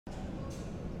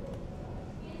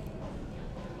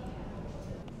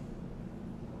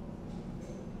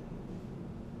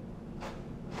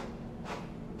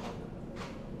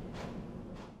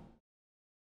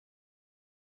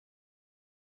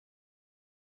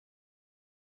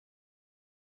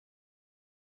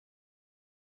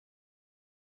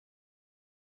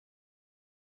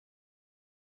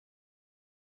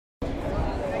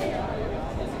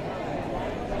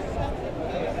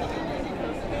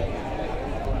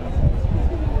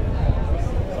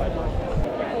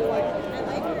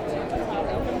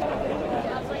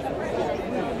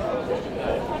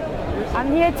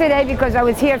I'm here today because I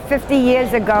was here 50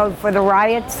 years ago for the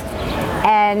riots,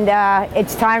 and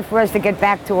it's time for us to get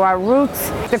back to our roots.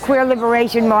 The Queer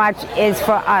Liberation March is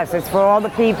for us. It's for all the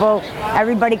people.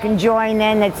 Everybody can join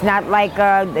in. It's not like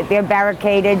they're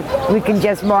barricaded. We can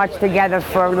just march together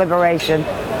for liberation.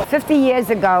 50 years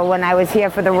ago, when I was here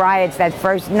for the riots that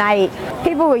first night,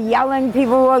 people were yelling,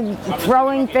 people were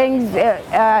throwing things.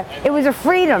 It was a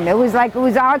freedom. It was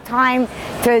our time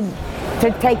to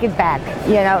take it back.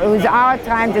 You know, it was our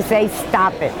time to say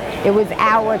stop it. It was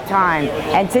our time.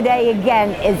 And today again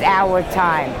is our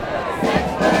time.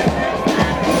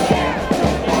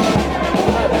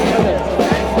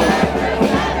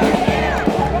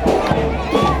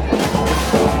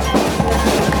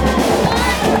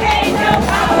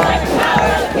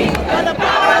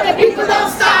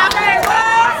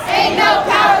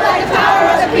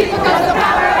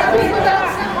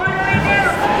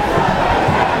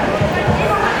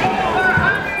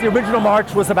 The original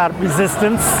march was about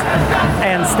resistance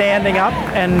and standing up,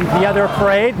 and the other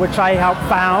parade, which I helped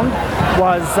found,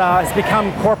 has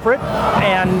become corporate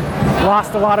and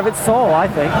lost a lot of its soul, I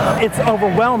think. It's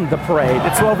overwhelmed the parade.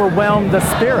 It's overwhelmed the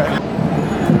spirit.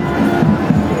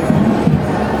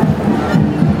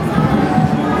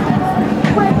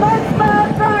 When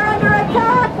Lynchburgs are under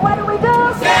attack, what do we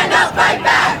do? Stand up, fight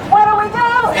back! What do we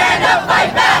do? Stand up,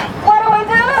 fight back! What do we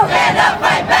do? Stand up,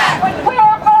 fight back! When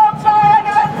queer folks are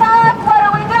under attack, what do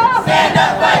we do? Stand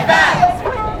up, fight back!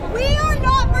 We are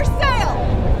not for sale!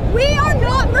 We are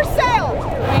not for sale!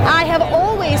 I have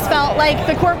always felt like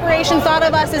the corporations thought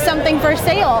of us as something for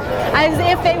sale, as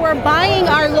if they were buying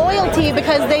our loyalty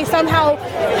because they somehow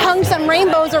hung some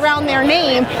rainbows around their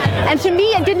name. And to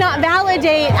me, it did not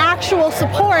validate actual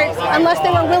support unless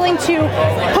they were willing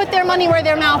to put their money where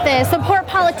their mouth is, support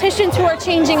politicians who are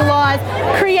changing laws,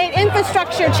 create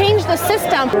infrastructure, change the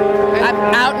system. I'm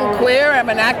out and queer, I'm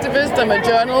an activist, I'm a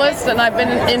journalist, and I've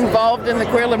been involved in the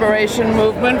queer liberation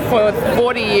movement for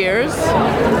 40 years.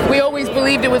 We always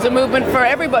believed it was a movement for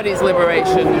everybody's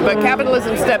liberation, but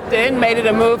capitalism stepped in, made it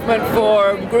a movement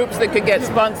for groups that could get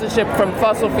sponsorship from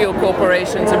fossil fuel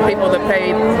corporations and people that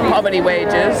pay poverty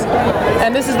wages.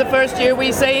 And this is the first year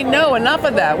we say no, enough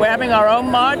of that. We're having our own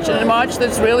march, and a march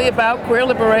that's really about queer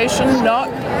liberation, not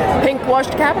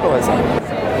pink-washed capitalism.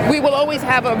 We will always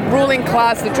have a ruling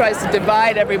class that tries to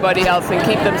divide everybody else and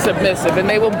keep them submissive, and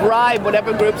they will bribe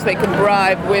whatever groups they can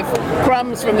bribe with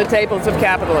crumbs from the tables of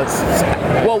capitalists.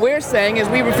 What we're saying is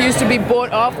we refuse to be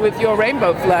bought off with your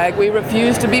rainbow flag. We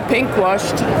refuse to be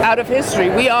pink-washed out of history.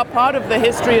 We are part of the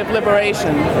history of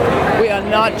liberation. We are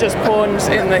not just pawns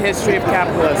in the history of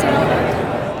capitalism.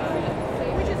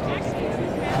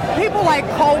 People like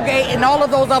Colgate and all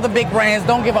of those other big brands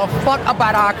don't give a fuck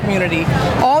about our community.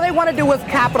 All they want to do is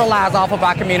capitalize off of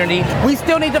our community. We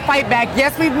still need to fight back.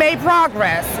 Yes, we've made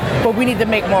progress, but we need to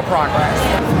make more progress.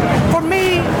 For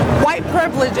me, white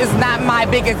privilege is not my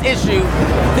biggest issue.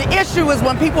 The issue is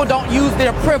when people don't use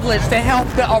their privilege to help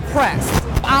the oppressed.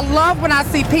 I love when I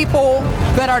see people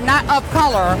that are not of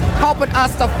color helping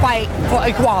us to fight for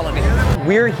equality.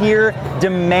 We're here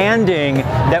demanding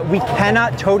that we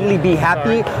cannot totally be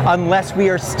happy unless we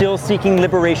are still seeking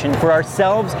liberation for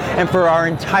ourselves and for our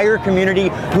entire community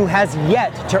who has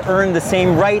yet to earn the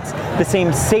same rights, the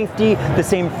same safety, the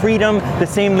same freedom, the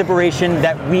same liberation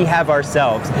that we have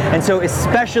ourselves. And so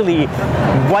especially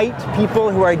white people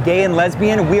who are gay and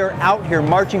lesbian, we are out here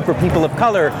marching for people of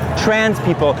color, trans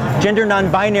people, gender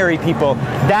non-binary people.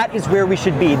 That is where we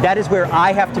should be. That is where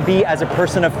I have to be as a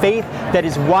person of faith. That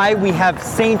is why we have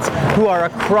saints who are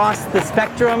across the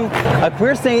spectrum. A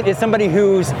queer saint is somebody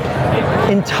whose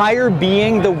entire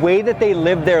being, the way that they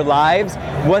live their lives,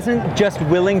 wasn't just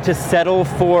willing to settle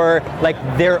for like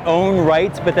their own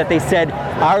rights, but that they said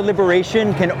our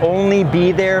liberation can only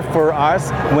be there for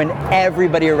us when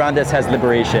everybody around us has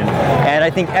liberation. And I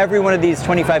think every one of these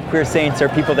 25 queer saints are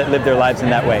people that live their lives in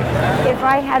that way. If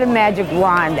I had a magic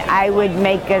wand, I would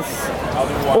make us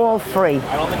all free,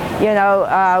 you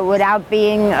know, without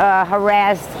being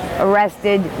harassed,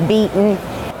 arrested, beaten.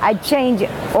 I'd change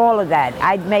all of that.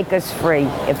 I'd make us free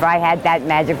if I had that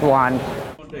magic wand.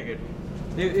 Don't take it.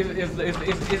 If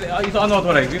it's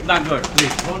unauthorized, it's not good.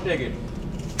 Please, don't take it.